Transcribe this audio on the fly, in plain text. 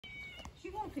She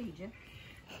won't feed you.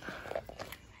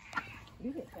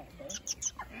 You get fat, though.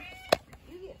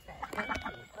 You get fat.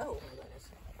 Oh, my goodness.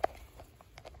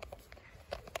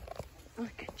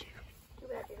 Look at you. Too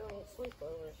bad you don't eat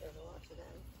sleepovers every lots of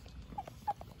them.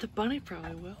 The bunny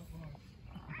probably will.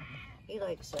 He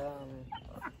likes,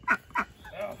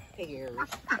 pig ears.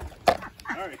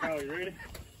 Alright, Kyle, you ready?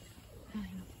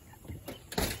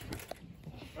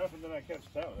 Nothing that I catch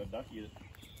out. That ducky is.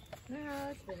 No,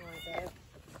 it's been like that.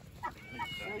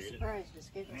 I was surprised the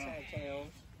skittles had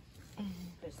tails.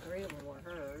 Because 3 of them were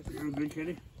hers. You a good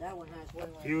kitty? That one has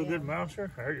one like You a good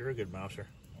mouser? I heard you're a good mouser.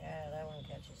 Yeah, that one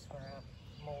catches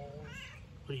moles.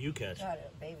 What do you catch? Got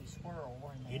a baby squirrel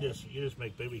one there. You just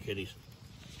make baby kitties.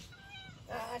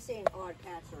 I seen odd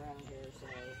cats around here, so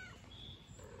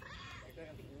they're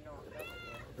gonna be knocked up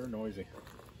again. They're noisy.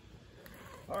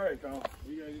 Alright, Kyle.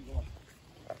 You guys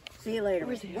go. See you later.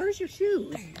 Where's your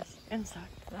shoes? There he is. Inside.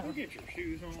 You get your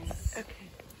shoes on. Okay.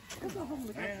 Go home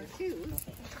without your shoes.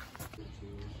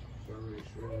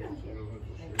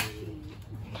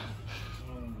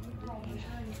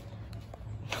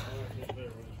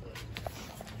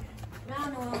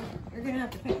 No, you're gonna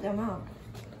have to pick them up.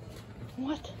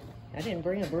 What? I didn't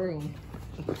bring a broom.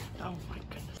 Oh my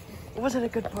goodness. Was it a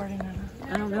good party, Nana?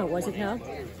 I don't know. Was it held?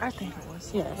 I think it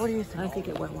was. Yeah. What do you think? I think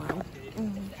it went well.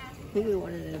 Peewee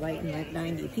wanted to invite like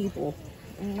 90 people.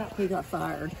 No. He got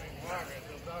fired.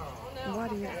 Why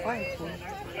do you fight for?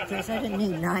 Because I didn't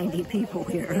need 90 people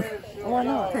here. Why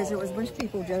not? Because there was a bunch of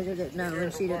people Jojo didn't know,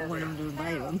 and she didn't want him to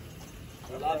invite them.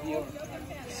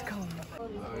 It's cold.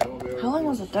 How long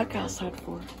was the duck outside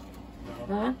for?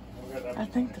 Huh? I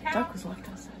think the duck was left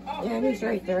outside. Yeah, he's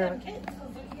right there.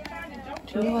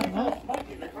 Do you let him out?